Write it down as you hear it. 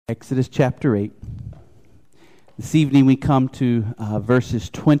Exodus chapter 8. This evening we come to verses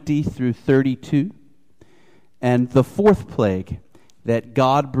 20 through 32, and the fourth plague that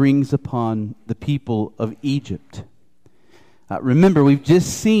God brings upon the people of Egypt. Remember, we've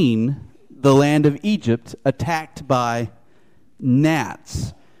just seen the land of Egypt attacked by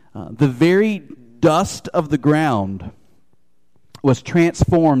gnats. The very dust of the ground was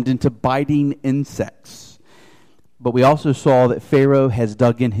transformed into biting insects. But we also saw that Pharaoh has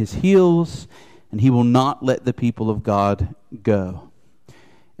dug in his heels, and he will not let the people of God go.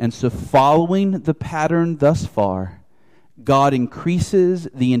 And so following the pattern thus far, God increases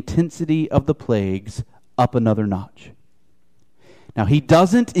the intensity of the plagues up another notch. Now, he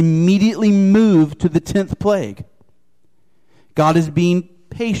doesn't immediately move to the 10th plague. God is being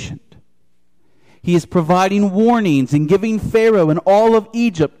patient. He is providing warnings and giving Pharaoh and all of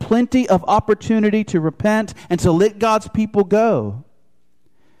Egypt plenty of opportunity to repent and to let God's people go.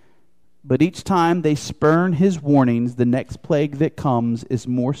 But each time they spurn his warnings, the next plague that comes is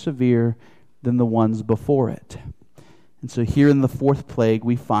more severe than the ones before it. And so here in the fourth plague,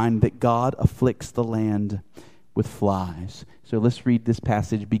 we find that God afflicts the land with flies. So let's read this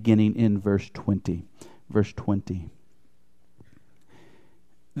passage beginning in verse 20. Verse 20.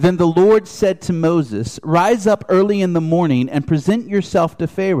 Then the Lord said to Moses, "Rise up early in the morning and present yourself to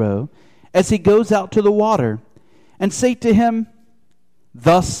Pharaoh as he goes out to the water, and say to him,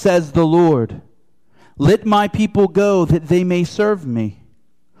 'Thus says the Lord, let my people go that they may serve me.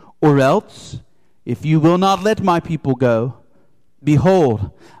 Or else, if you will not let my people go,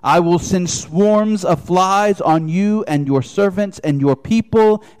 behold, I will send swarms of flies on you and your servants and your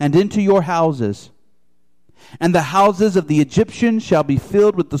people and into your houses. And the houses of the Egyptians shall be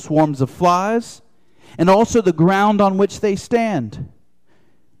filled with the swarms of flies, and also the ground on which they stand.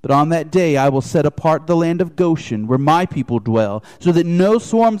 But on that day I will set apart the land of Goshen, where my people dwell, so that no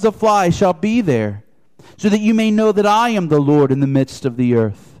swarms of flies shall be there, so that you may know that I am the Lord in the midst of the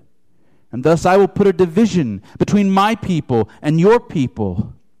earth. And thus I will put a division between my people and your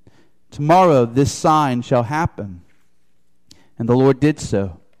people. Tomorrow this sign shall happen.' And the Lord did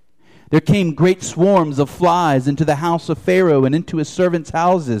so. There came great swarms of flies into the house of Pharaoh and into his servants'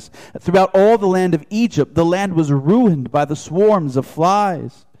 houses. Throughout all the land of Egypt, the land was ruined by the swarms of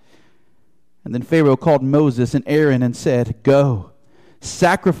flies. And then Pharaoh called Moses and Aaron and said, 'Go,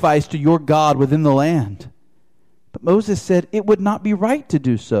 sacrifice to your God within the land.' But Moses said, 'It would not be right to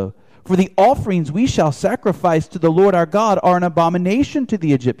do so, for the offerings we shall sacrifice to the Lord our God are an abomination to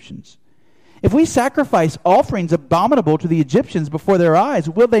the Egyptians. If we sacrifice offerings abominable to the Egyptians before their eyes,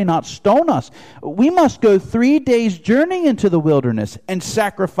 will they not stone us? We must go 3 days' journey into the wilderness and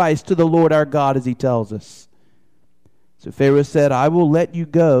sacrifice to the Lord our God as he tells us.' So Pharaoh said, 'I will let you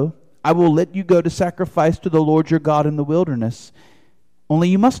go. I will let you go to sacrifice to the Lord your God in the wilderness. Only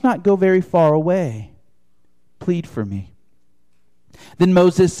you must not go very far away. Plead for me.' Then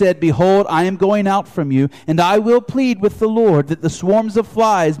Moses said, 'Behold, I am going out from you, and I will plead with the Lord that the swarms of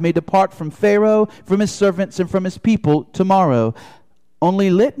flies may depart from Pharaoh, from his servants, and from his people tomorrow. Only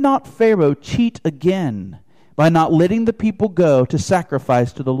let not Pharaoh cheat again by not letting the people go to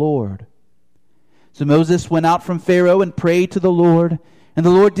sacrifice to the Lord.' So Moses went out from Pharaoh and prayed to the Lord, and the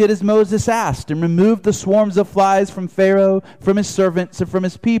Lord did as Moses asked, and removed the swarms of flies from Pharaoh, from his servants, and from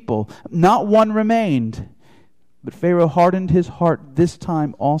his people. Not one remained. But Pharaoh hardened his heart this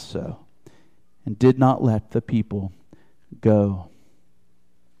time also, and did not let the people go."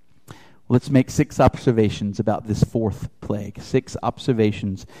 Let's make 6 observations about this fourth plague. 6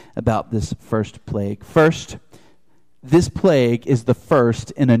 observations about this first plague. First, this plague is the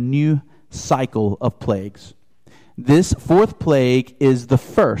first in a new cycle of plagues. This fourth plague is the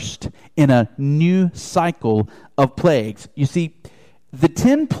first in a new cycle of plagues. You see, the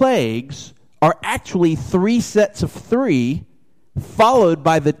 10 plagues are actually 3 sets of 3, followed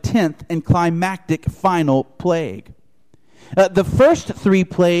by the 10th and climactic final plague. The first 3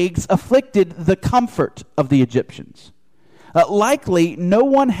 plagues afflicted the comfort of the Egyptians. Likely, no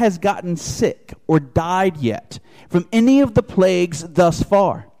one has gotten sick or died yet from any of the plagues thus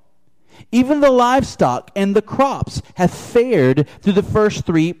far. Even the livestock and the crops have fared through the first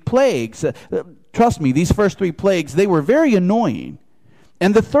 3 plagues. Trust me, these first 3 plagues, they were very annoying.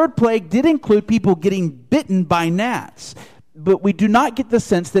 And the third plague did include people getting bitten by gnats. But we do not get the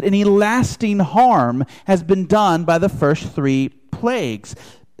sense that any lasting harm has been done by the first 3 plagues.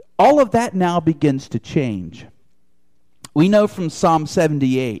 All of that now begins to change. We know from Psalm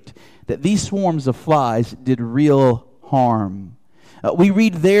 78 that these swarms of flies did real harm. We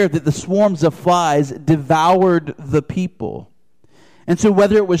read there that the swarms of flies devoured the people. And so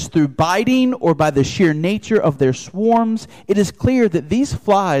whether it was through biting or by the sheer nature of their swarms, it is clear that these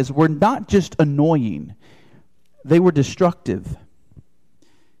flies were not just annoying, they were destructive.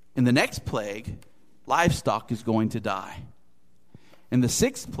 In the next plague, livestock is going to die. In the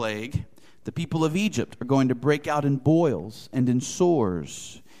sixth plague, the people of Egypt are going to break out in boils and in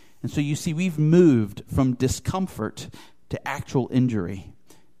sores. And so you see, we've moved from discomfort to actual injury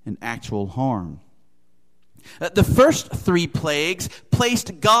and actual harm. The first three plagues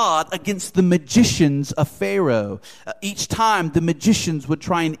placed God against the magicians of Pharaoh. Each time the magicians would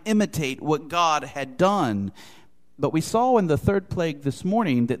try and imitate what God had done. But we saw in the third plague this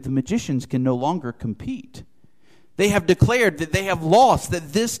morning that the magicians can no longer compete. They have declared that they have lost,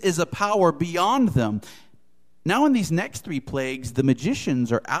 that this is a power beyond them. Now in these next three plagues, the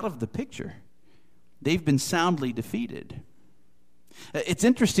magicians are out of the picture. They've been soundly defeated. It's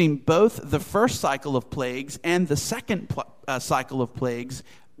interesting, both the first cycle of plagues and the second cycle of plagues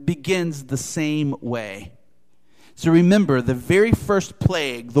begins the same way. So remember, the very first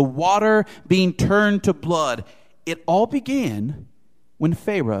plague, the water being turned to blood, it all began when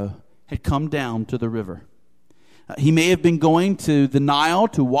Pharaoh had come down to the river. He may have been going to the Nile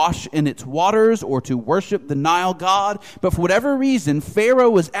to wash in its waters or to worship the Nile god, but for whatever reason, Pharaoh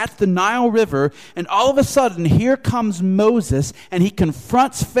was at the Nile River, and all of a sudden, here comes Moses, and he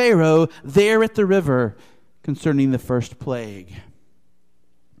confronts Pharaoh there at the river concerning the first plague.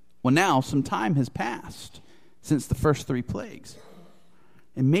 Well, now, some time has passed since the first three plagues,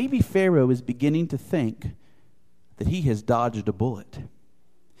 and maybe Pharaoh is beginning to think that he has dodged a bullet.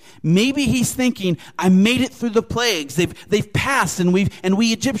 Maybe he's thinking, I made it through the plagues. They've passed, and we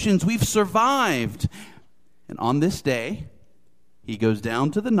Egyptians, we've survived. And on this day, he goes down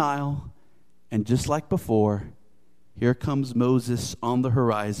to the Nile, and just like before, here comes Moses on the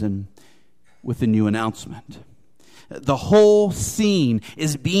horizon with a new announcement. The whole scene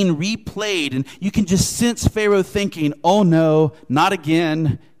is being replayed, and you can just sense Pharaoh thinking, oh no, not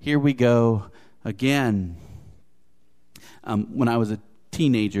again. Here we go again. When I was a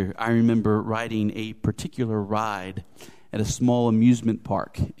teenager, I remember riding a particular ride at a small amusement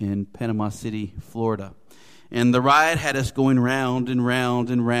park in Panama City, Florida. And the ride had us going round and round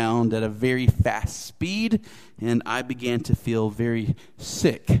and round at a very fast speed, and I began to feel very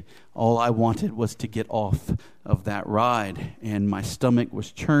sick. All I wanted was to get off of that ride, and my stomach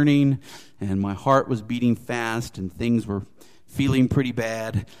was churning, and my heart was beating fast, and things were feeling pretty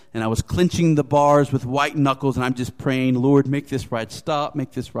bad, and I was clenching the bars with white knuckles, and I'm just praying, Lord, make this ride stop,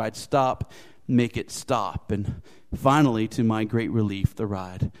 make this ride stop, make it stop. And finally, to my great relief, the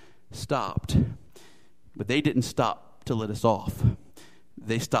ride stopped. But they didn't stop to let us off.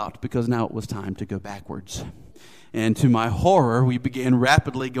 They stopped because now it was time to go backwards. And to my horror, we began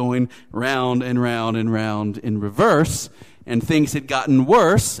rapidly going round and round and round in reverse, and things had gotten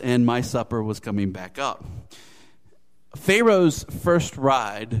worse, and my supper was coming back up. Pharaoh's first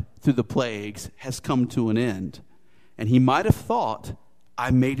ride through the plagues has come to an end, and he might have thought, I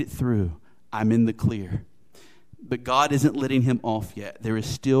made it through, I'm in the clear. But God isn't letting him off yet. There is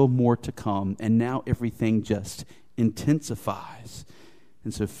still more to come, and now everything just intensifies.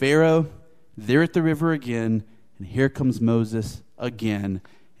 And so Pharaoh, they're at the river again, and here comes Moses again,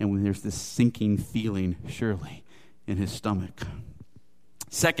 and when there's this sinking feeling, surely, in his stomach.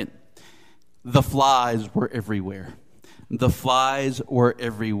 Second, the flies were everywhere. The flies were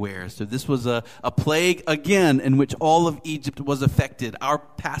everywhere. So this was a plague, again, in which all of Egypt was affected. Our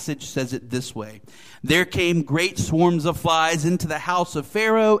passage says it this way. There came great swarms of flies into the house of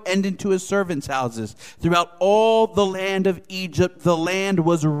Pharaoh and into his servants' houses. Throughout all the land of Egypt, the land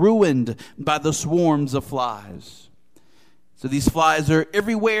was ruined by the swarms of flies. So these flies are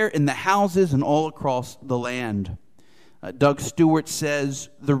everywhere in the houses and all across the land. Doug Stewart says,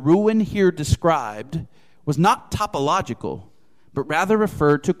 the ruin here described was not topological, but rather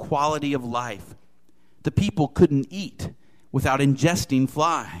referred to quality of life. The people couldn't eat without ingesting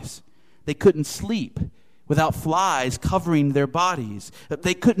flies. They couldn't sleep without flies covering their bodies.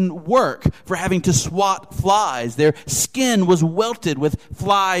 They couldn't work for having to swat flies. Their skin was welted with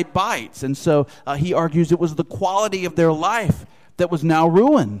fly bites. And so he argues it was the quality of their life that was now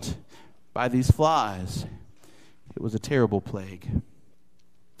ruined by these flies. It was a terrible plague.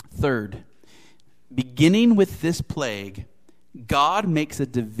 Third, beginning with this plague, God makes a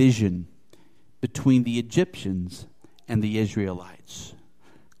division between the Egyptians and the Israelites.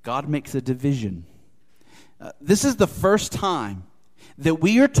 God makes a division. This is the first time that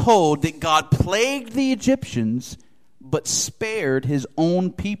we are told that God plagued the Egyptians but spared his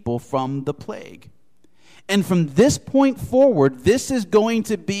own people from the plague. And from this point forward, this is going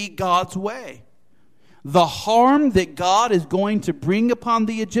to be God's way. The harm that God is going to bring upon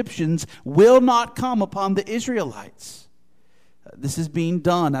the Egyptians will not come upon the Israelites. This is being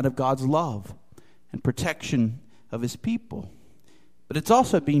done out of God's love and protection of his people. But it's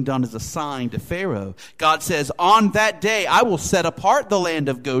also being done as a sign to Pharaoh. God says, on that day I will set apart the land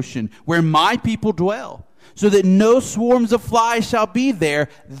of Goshen, where my people dwell, so that no swarms of flies shall be there,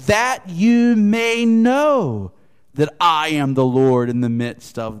 that you may know that I am the Lord in the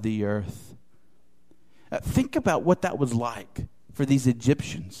midst of the earth. Think about what that was like for these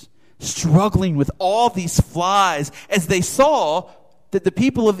Egyptians, struggling with all these flies as they saw that the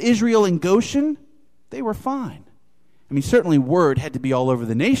people of Israel in Goshen, they were fine. I mean, certainly word had to be all over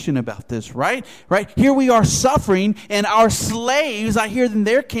the nation about this, right? Right? Here we are suffering, and our slaves, I hear them,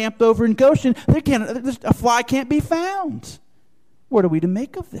 they're camped over in Goshen. A fly can't be found. What are we to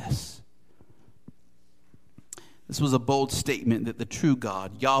make of this? This was a bold statement that the true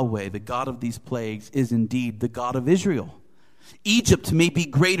God, Yahweh, the God of these plagues, is indeed the God of Israel. Egypt may be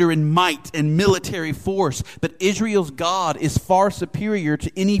greater in might and military force, but Israel's God is far superior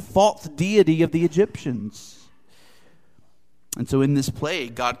to any false deity of the Egyptians. And so in this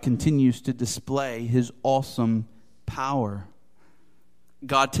plague, God continues to display his awesome power.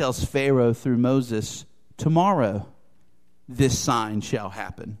 God tells Pharaoh through Moses, tomorrow this sign shall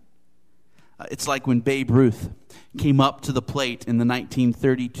happen. It's like when Babe Ruth came up to the plate in the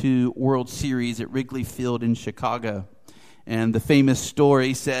 1932 World Series at Wrigley Field in Chicago. And the famous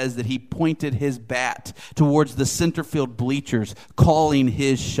story says that he pointed his bat towards the center field bleachers, calling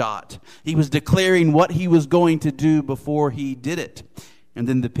his shot. He was declaring what he was going to do before he did it. And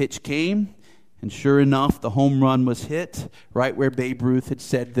then the pitch came, and sure enough, the home run was hit right where Babe Ruth had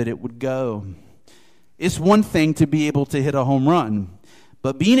said that it would go. It's one thing to be able to hit a home run,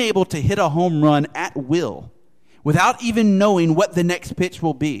 but being able to hit a home run at will, without even knowing what the next pitch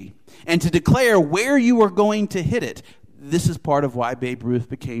will be, and to declare where you are going to hit it, this is part of why Babe Ruth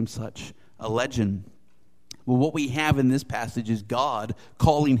became such a legend. Well, what we have in this passage is God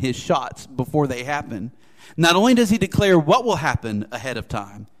calling his shots before they happen. Not only does he declare what will happen ahead of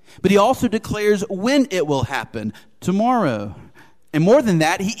time, but he also declares when it will happen, tomorrow. And more than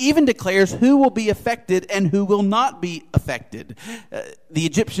that, he even declares who will be affected and who will not be affected. The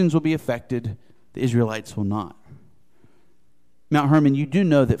Egyptians will be affected, the Israelites will not. Mount Hermon, you do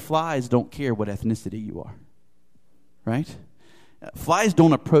know that flies don't care what ethnicity you are, right? Flies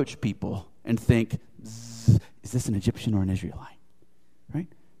don't approach people and think, is this an Egyptian or an Israelite, right?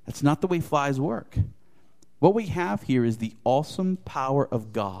 That's not the way flies work. What we have here is the awesome power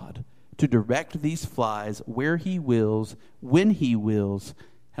of God to direct these flies where he wills, when he wills,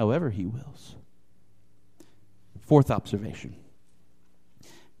 however he wills. Fourth observation.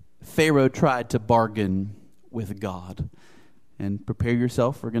 Pharaoh tried to bargain with God. And prepare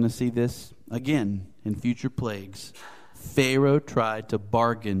yourself, we're going to see this again in future plagues. Pharaoh tried to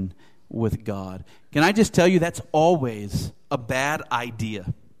bargain with God. Can I just tell you, that's always a bad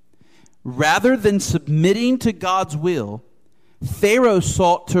idea. Rather than submitting to God's will, Pharaoh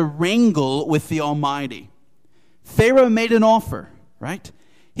sought to wrangle with the Almighty. Pharaoh made an offer, right?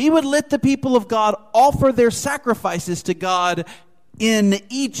 He would let the people of God offer their sacrifices to God in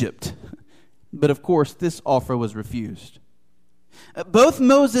Egypt. But of course, this offer was refused. Both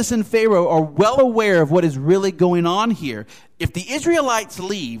Moses and Pharaoh are well aware of what is really going on here. If the Israelites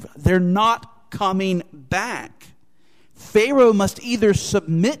leave, they're not coming back. Pharaoh must either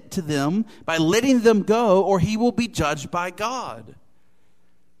submit to them by letting them go, or he will be judged by God.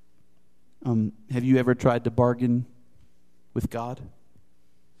 Have you ever tried to bargain with God?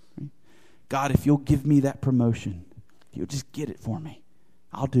 God, if you'll give me that promotion, if you'll just get it for me,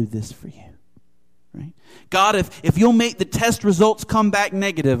 I'll do this for you. Right? God, if you'll make the test results come back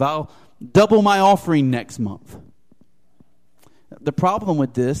negative, I'll double my offering next month. The problem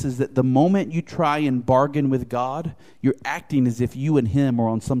with this is that the moment you try and bargain with God, you're acting as if you and him are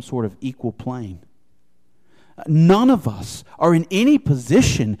on some sort of equal plane. None of us are in any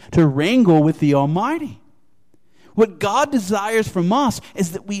position to wrangle with the Almighty. What God desires from us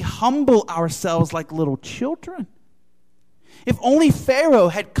is that we humble ourselves like little children. If only Pharaoh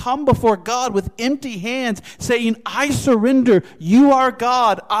had come before God with empty hands, saying, I surrender, you are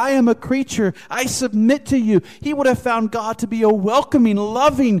God, I am a creature, I submit to you, he would have found God to be a welcoming,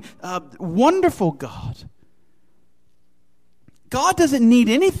 loving, wonderful God. God doesn't need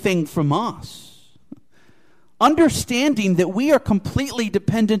anything from us. Understanding that we are completely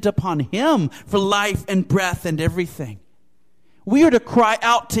dependent upon him for life and breath and everything. We are to cry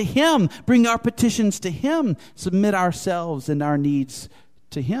out to him, bring our petitions to him, submit ourselves and our needs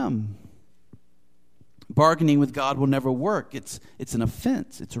to him. Bargaining with God will never work. It's an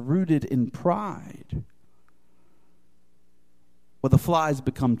offense. It's rooted in pride. Well, the flies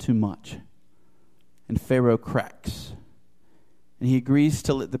become too much, and Pharaoh cracks, and he agrees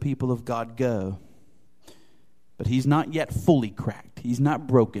to let the people of God go. But he's not yet fully cracked. He's not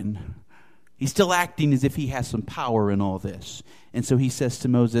broken. He's still acting as if he has some power in all this. And so he says to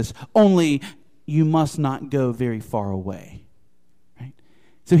Moses, only you must not go very far away. Right?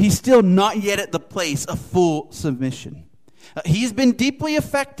 So he's still not yet at the place of full submission. He's been deeply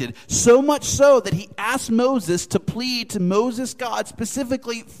affected, so much so that he asked Moses to plead to Moses God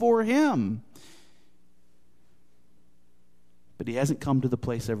specifically for him. But he hasn't come to the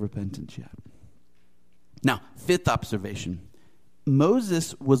place of repentance yet. Now, fifth observation.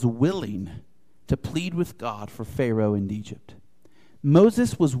 Moses was willing to plead with God for Pharaoh in Egypt.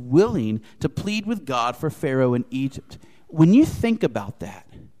 Moses was willing to plead with God for Pharaoh in Egypt. When you think about that,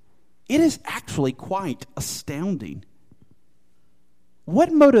 it is actually quite astounding.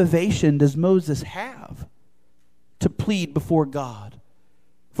 What motivation does Moses have to plead before God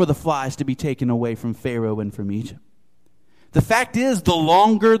for the flies to be taken away from Pharaoh and from Egypt? The fact is, the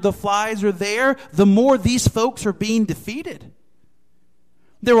longer the flies are there, the more these folks are being defeated.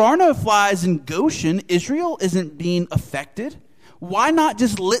 There are no flies in Goshen. Israel isn't being affected. Why not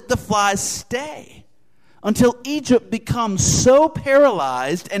just let the flies stay until Egypt becomes so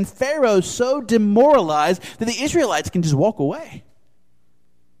paralyzed and Pharaoh so demoralized that the Israelites can just walk away?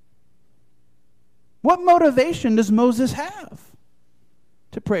 What motivation does Moses have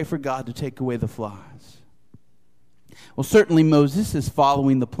to pray for God to take away the flies? Well, certainly Moses is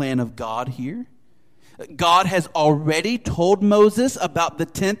following the plan of God here. God has already told Moses about the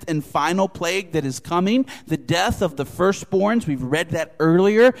 10th and final plague that is coming, the death of the firstborns. We've read that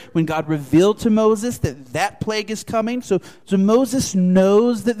earlier when God revealed to Moses that that plague is coming. So Moses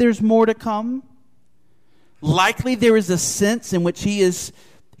knows that there's more to come. Likely there is a sense in which he is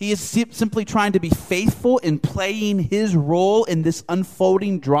simply trying to be faithful in playing his role in this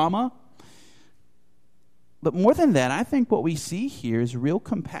unfolding drama. But more than that, I think what we see here is real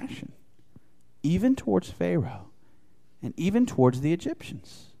compassion, even towards Pharaoh and even towards the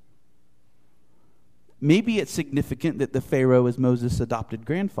Egyptians. Maybe it's significant that the Pharaoh is Moses' adopted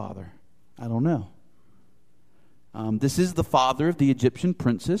grandfather. I don't know. This is the father of the Egyptian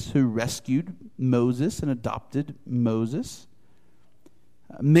princess who rescued Moses and adopted Moses.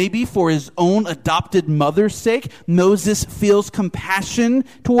 Maybe for his own adopted mother's sake, Moses feels compassion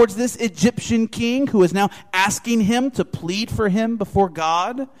towards this Egyptian king who is now asking him to plead for him before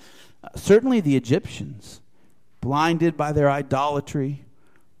God. Certainly the Egyptians, blinded by their idolatry,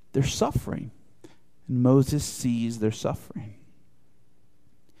 they're suffering. And Moses sees their suffering.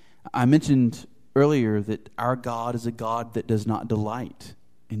 I mentioned earlier that our God is a God that does not delight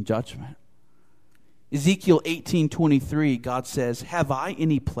in judgment. Ezekiel 18:23, God says, "Have I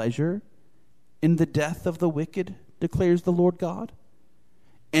any pleasure in the death of the wicked, declares the Lord God,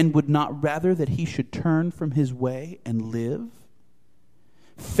 and would not rather that he should turn from his way and live?"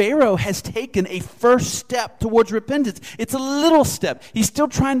 Pharaoh has taken a first step towards repentance. It's a little step. He's still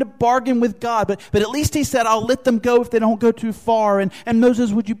trying to bargain with God, but at least he said, I'll let them go if they don't go too far. And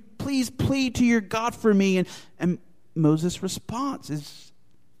Moses, would you please plead to your God for me? And Moses' response is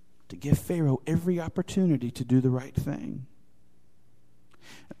to give Pharaoh every opportunity to do the right thing.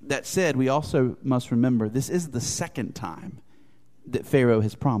 That said, we also must remember this is the second time that Pharaoh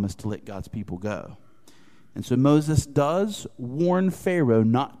has promised to let God's people go. And so Moses does warn Pharaoh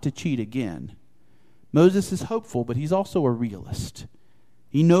not to cheat again. Moses is hopeful, but he's also a realist.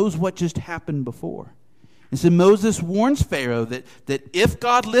 He knows what just happened before. And so Moses warns Pharaoh that if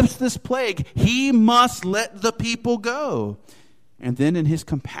God lifts this plague, he must let the people go. And then in his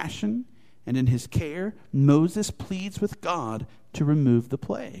compassion and in his care, Moses pleads with God to remove the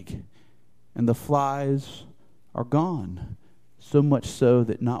plague. And the flies are gone, so much so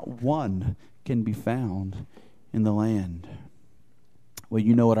that not one can be found in the land. Well,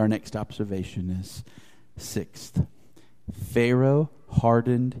 you know what our next observation is. Sixth, Pharaoh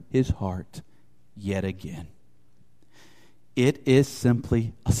hardened his heart yet again. It is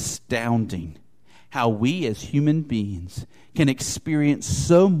simply astounding how we as human beings can experience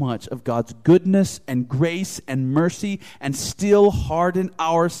so much of God's goodness and grace and mercy and still harden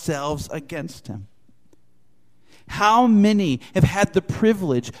ourselves against him. How many have had the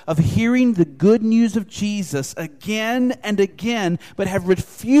privilege of hearing the good news of Jesus again and again, but have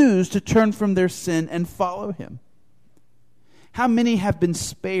refused to turn from their sin and follow him? How many have been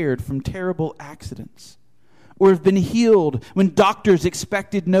spared from terrible accidents or have been healed when doctors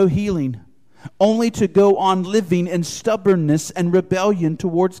expected no healing, only to go on living in stubbornness and rebellion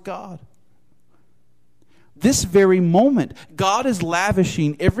towards God? This very moment, God is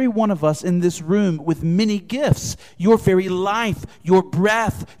lavishing every one of us in this room with many gifts. Your very life, your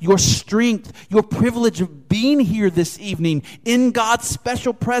breath, your strength, your privilege of being here this evening in God's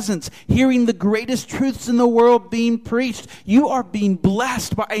special presence, hearing the greatest truths in the world being preached. You are being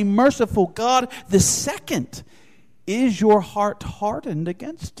blessed by a merciful God. The second, is your heart hardened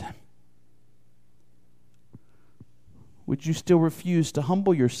against Him? Would you still refuse to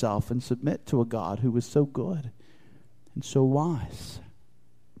humble yourself and submit to a God who is so good and so wise?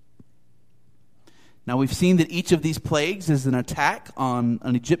 Now, we've seen that each of these plagues is an attack on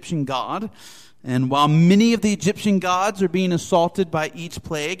an Egyptian god. And while many of the Egyptian gods are being assaulted by each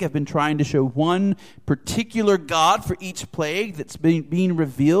plague, I've been trying to show one particular god for each plague that's being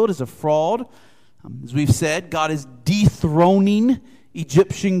revealed as a fraud. As we've said, God is dethroning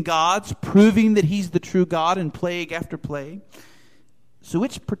Egyptian gods, proving that He's the true God in plague after plague. So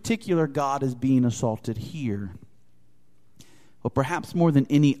which particular god is being assaulted here? Well, perhaps more than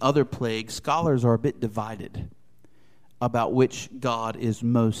any other plague, scholars are a bit divided about which god is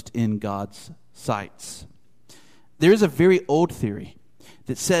most in God's sights. There is a very old theory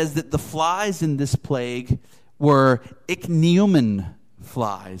that says that the flies in this plague were ichneumon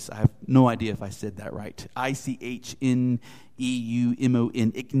flies. I have no idea if I said that right. ICHNEUMON,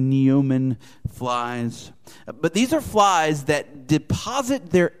 ichneumon flies. But these are flies that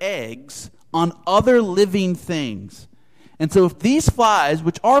deposit their eggs on other living things. And so if these flies,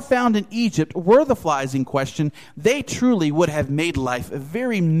 which are found in Egypt, were the flies in question, they truly would have made life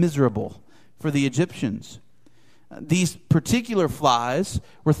very miserable for the Egyptians. These particular flies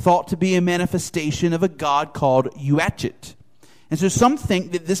were thought to be a manifestation of a god called Uatchit. And so some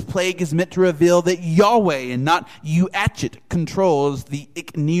think that this plague is meant to reveal that Yahweh and not Uatchit controls the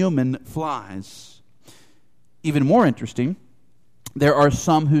ichneumon flies. Even more interesting, there are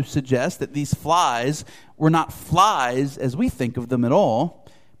some who suggest that these flies were not flies as we think of them at all,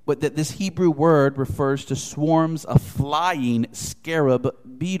 but that this Hebrew word refers to swarms of flying scarab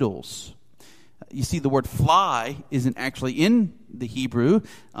beetles. You see, the word fly isn't actually in the Hebrew.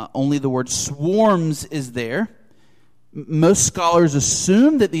 Only the word swarms is there. Most scholars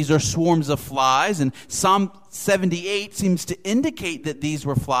assume that these are swarms of flies, and Psalm 78 seems to indicate that these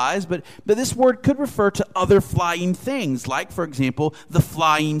were flies, but this word could refer to other flying things, like, for example, the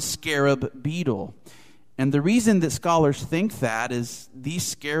flying scarab beetle. And the reason that scholars think that is these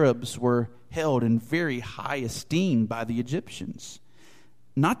scarabs were held in very high esteem by the Egyptians.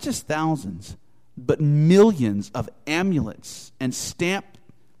 Not just thousands, but millions of amulets and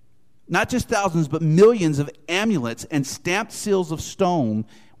not just thousands, but millions of amulets and stamped seals of stone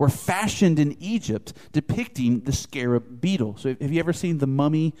were fashioned in Egypt depicting the scarab beetle. So have you ever seen the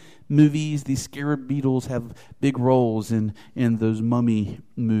Mummy movies? These scarab beetles have big roles in those Mummy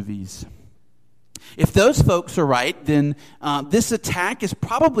movies. If those folks are right, then this attack is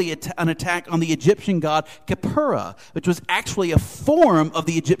probably an attack on the Egyptian god Khepera, which was actually a form of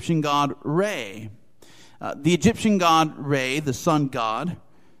the Egyptian god Re. The Egyptian god Re, the sun god,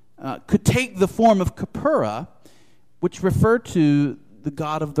 could take the form of Khepera, which referred to the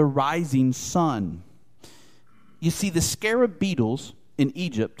god of the rising sun. You see, the scarab beetles in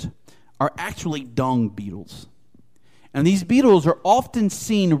Egypt are actually dung beetles. And these beetles are often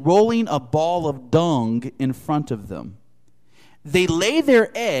seen rolling a ball of dung in front of them. They lay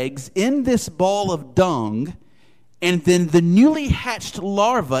their eggs in this ball of dung, and then the newly hatched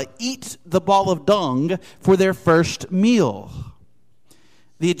larvae eat the ball of dung for their first meal.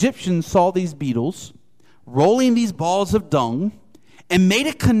 The Egyptians saw these beetles rolling these balls of dung and made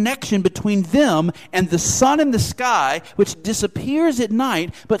a connection between them and the sun in the sky, which disappears at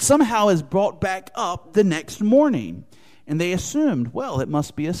night, but somehow is brought back up the next morning. And they assumed, well, it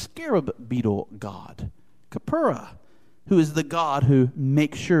must be a scarab beetle god, Khepera, who is the god who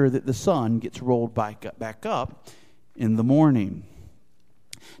makes sure that the sun gets rolled back up in the morning.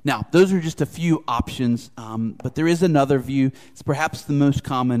 Now, those are just a few options, but there is another view. It's perhaps the most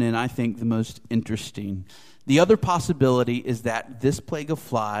common and I think the most interesting. The other possibility is that this plague of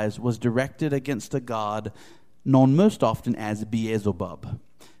flies was directed against a god known most often as Beelzebub.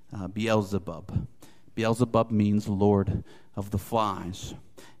 Beelzebub means Lord of the Flies.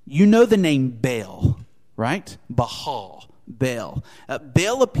 You know the name Baal, right? Baal. Baal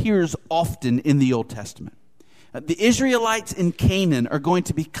appears often in the Old Testament. The Israelites in Canaan are going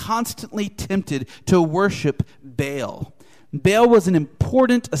to be constantly tempted to worship Baal. Baal was an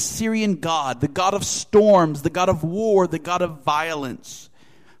important Assyrian god, the god of storms, the god of war, the god of violence.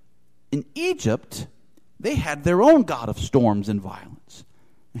 In Egypt, they had their own god of storms and violence.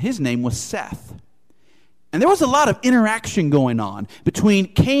 His name was Seth. And there was a lot of interaction going on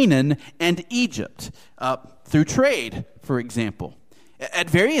between Canaan and Egypt through trade, for example.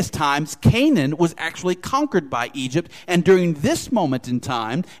 At various times, Canaan was actually conquered by Egypt, and during this moment in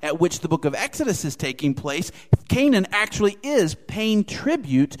time at which the book of Exodus is taking place, Canaan actually is paying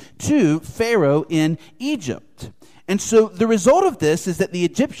tribute to Pharaoh in Egypt. And so the result of this is that the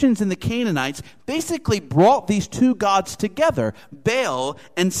Egyptians and the Canaanites basically brought these two gods together, Baal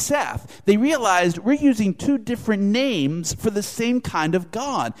and Seth. They realized we're using two different names for the same kind of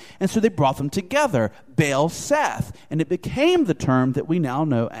God. And so they brought them together, Baal, Seth. And it became the term that we now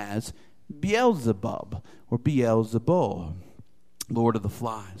know as Beelzebub or Beelzebul, Lord of the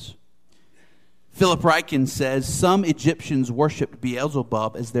Flies. Philip Ryken says some Egyptians worshipped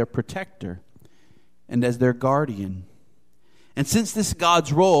Beelzebub as their protector and as their guardian. And since this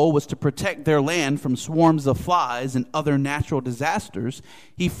god's role was to protect their land from swarms of flies and other natural disasters,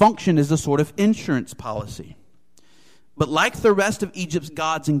 he functioned as a sort of insurance policy. But like the rest of Egypt's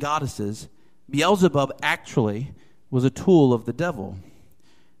gods and goddesses, Beelzebub actually was a tool of the devil.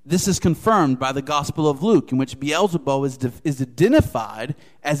 This is confirmed by the Gospel of Luke, in which Beelzebub is identified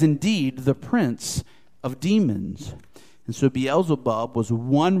as indeed the prince of demons. And so Beelzebub was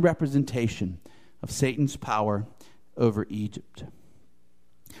one representation of Satan's power over Egypt.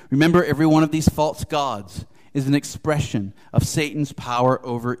 Remember, every one of these false gods is an expression of Satan's power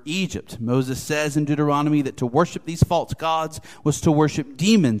over Egypt. Moses says in Deuteronomy that to worship these false gods was to worship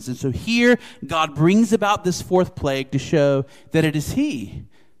demons. And so here, God brings about this fourth plague to show that it is he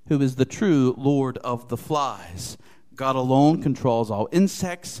who is the true Lord of the flies. God alone controls all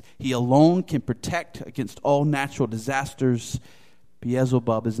insects. He alone can protect against all natural disasters.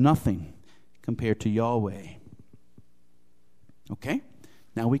 Beelzebub is nothing compared to Yahweh. Okay,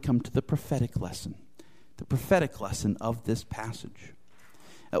 now we come to the prophetic lesson of this passage.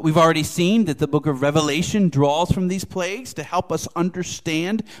 We've already seen that the book of Revelation draws from these plagues to help us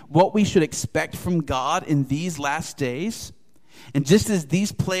understand what we should expect from God in these last days. And just as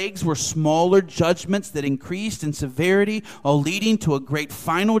these plagues were smaller judgments that increased in severity, all leading to a great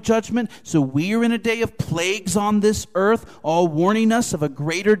final judgment, so we are in a day of plagues on this earth, all warning us of a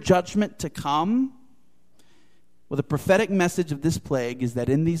greater judgment to come. Well, the prophetic message of this plague is that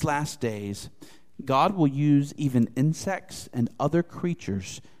in these last days, God will use even insects and other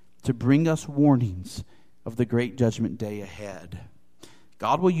creatures to bring us warnings of the great judgment day ahead.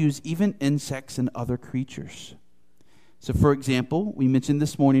 God will use even insects and other creatures. So, for example, we mentioned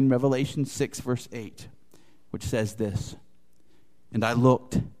this morning Revelation 6, verse 8, which says this, "And I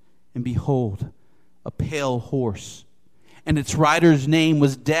looked, and behold, a pale horse, and its rider's name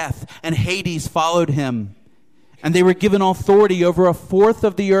was Death, and Hades followed him. And they were given authority over a fourth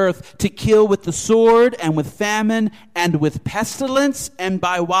of the earth to kill with the sword, and with famine, and with pestilence, and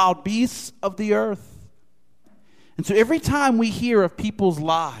by wild beasts of the earth." And so every time we hear of people's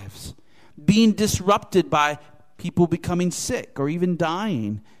lives being disrupted by people becoming sick or even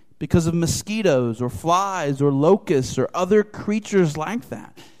dying because of mosquitoes or flies or locusts or other creatures like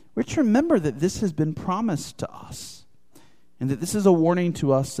that, we're to remember that this has been promised to us and that this is a warning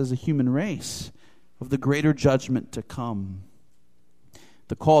to us as a human race of the greater judgment to come.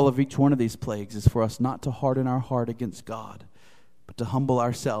 The call of each one of these plagues is for us not to harden our heart against God, but to humble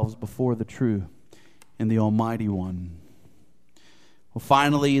ourselves before the true and the Almighty One. Well,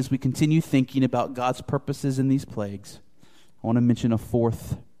 finally, as we continue thinking about God's purposes in these plagues, I want to mention a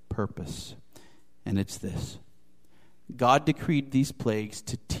fourth purpose, and it's this. God decreed these plagues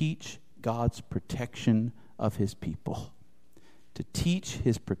to teach God's protection of his people. To teach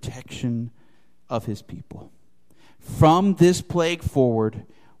his protection of his people. From this plague forward,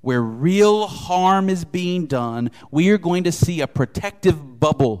 where real harm is being done, we are going to see a protective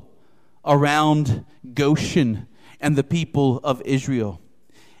bubble around Goshen and the people of Israel.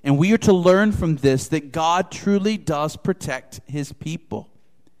 And we are to learn from this that God truly does protect his people.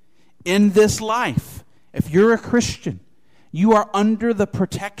 In this life, if you're a Christian, you are under the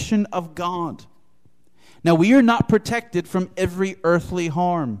protection of God. Now, we are not protected from every earthly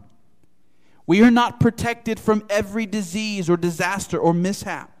harm. We are not protected from every disease or disaster or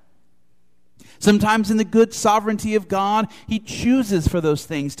mishap. Sometimes in the good sovereignty of God, he chooses for those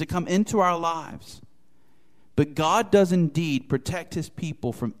things to come into our lives. But God does indeed protect his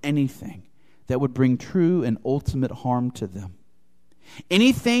people from anything that would bring true and ultimate harm to them.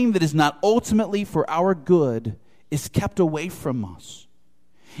 Anything that is not ultimately for our good is kept away from us.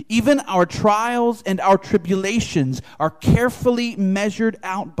 Even our trials and our tribulations are carefully measured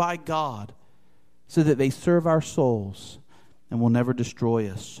out by God so that they serve our souls and will never destroy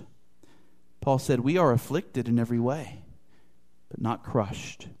us. Paul said, "We are afflicted in every way, but not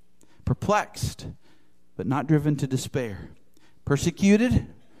crushed, perplexed, but not driven to despair. Persecuted,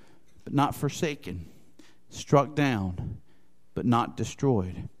 but not forsaken. Struck down, but not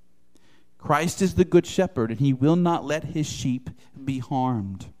destroyed. Christ is the good shepherd, and he will not let his sheep be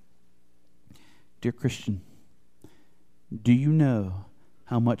harmed. Dear Christian, do you know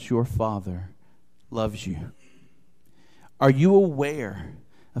how much your Father loves you? Are you aware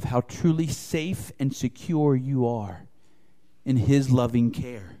of how truly safe and secure you are in his loving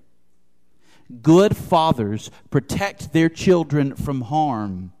care? Good fathers protect their children from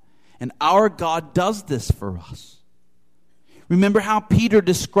harm, and our God does this for us. Remember how Peter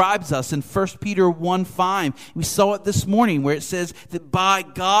describes us in 1 Peter 1:5. We saw it this morning where it says that by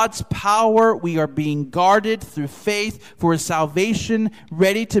God's power we are being guarded through faith for a salvation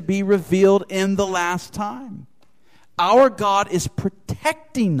ready to be revealed in the last time. Our God is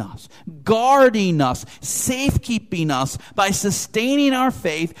protecting us, guarding us, safekeeping us by sustaining our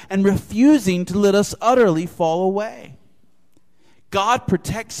faith and refusing to let us utterly fall away. God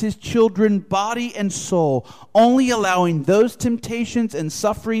protects his children body and soul, only allowing those temptations and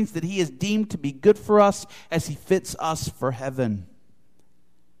sufferings that he has deemed to be good for us as he fits us for heaven.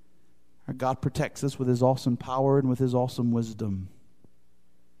 Our God protects us with his awesome power and with his awesome wisdom.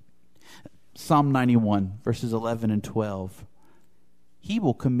 Psalm 91, verses 11 and 12. He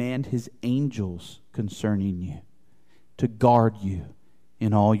will command his angels concerning you to guard you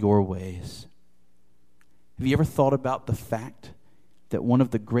in all your ways. Have you ever thought about the fact that one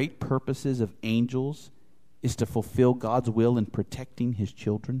of the great purposes of angels is to fulfill God's will in protecting his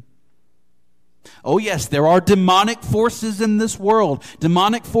children? Oh yes, there are demonic forces in this world,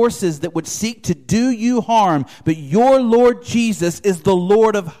 demonic forces that would seek to do you harm, but your Lord Jesus is the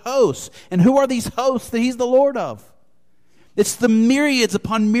Lord of hosts. And who are these hosts that he's the Lord of? It's the myriads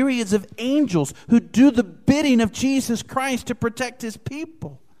upon myriads of angels who do the bidding of Jesus Christ to protect his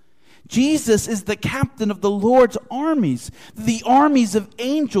people. Jesus is the captain of the Lord's armies, the armies of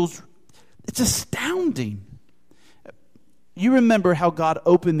angels. It's astounding. You remember how God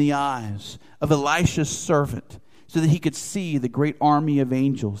opened the eyes of Elisha's servant so that he could see the great army of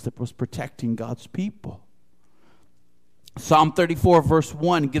angels that was protecting God's people. Psalm 34 verse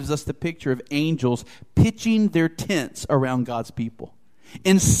 1 gives us the picture of angels pitching their tents around God's people,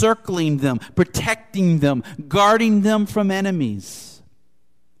 encircling them, protecting them, guarding them from enemies.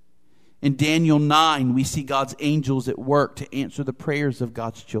 In Daniel 9, we see God's angels at work to answer the prayers of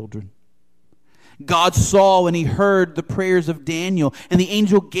God's children. God saw and he heard the prayers of Daniel, and the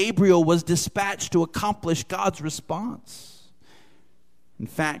angel Gabriel was dispatched to accomplish God's response. In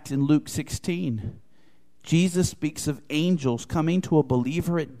fact, in Luke 16, Jesus speaks of angels coming to a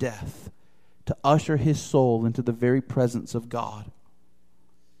believer at death to usher his soul into the very presence of God.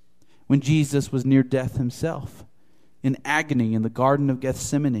 When Jesus was near death himself, in agony in the Garden of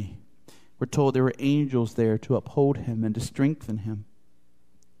Gethsemane, we're told there were angels there to uphold him and to strengthen him.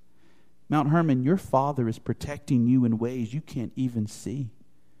 Mount Hermon, your Father is protecting you in ways you can't even see,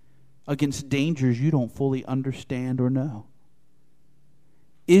 against dangers you don't fully understand or know.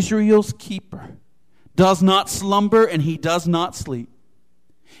 Israel's keeper does not slumber and he does not sleep.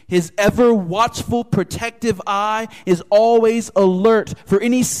 His ever watchful, protective eye is always alert for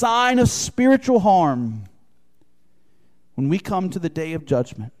any sign of spiritual harm. When we come to the day of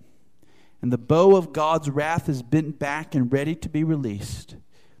judgment, and the bow of God's wrath is bent back and ready to be released,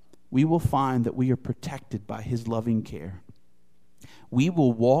 we will find that we are protected by his loving care. We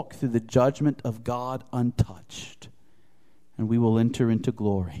will walk through the judgment of God untouched, and we will enter into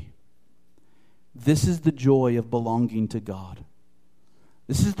glory. This is the joy of belonging to God.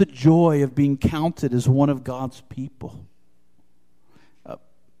 This is the joy of being counted as one of God's people. Let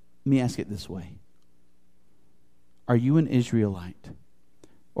me ask it this way. Are you an Israelite?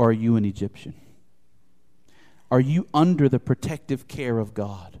 Or are you an Egyptian? Are you under the protective care of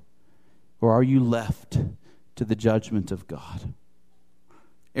God? Or are you left to the judgment of God?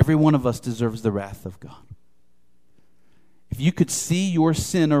 Every one of us deserves the wrath of God. If you could see your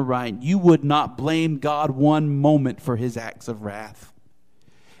sin aright, you would not blame God one moment for his acts of wrath.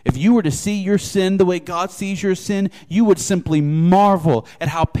 If you were to see your sin the way God sees your sin, you would simply marvel at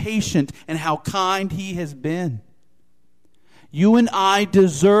how patient and how kind he has been. You and I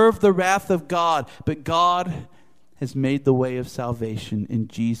deserve the wrath of God, but God has made the way of salvation in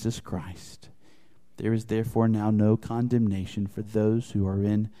Jesus Christ. There is therefore now no condemnation for those who are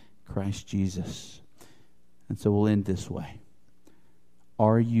in Christ Jesus. And so we'll end this way.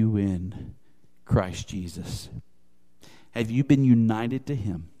 Are you in Christ Jesus? Have you been united to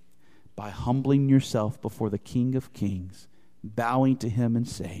him by humbling yourself before the King of Kings, bowing to him and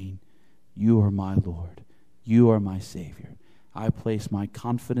saying, "You are my Lord, you are my Savior. I place my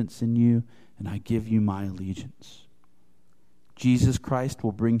confidence in you, and I give you my allegiance. Jesus Christ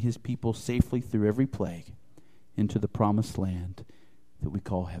will bring his people safely through every plague into the promised land that we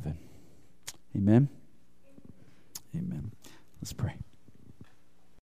call heaven. Amen? Amen. Let's pray.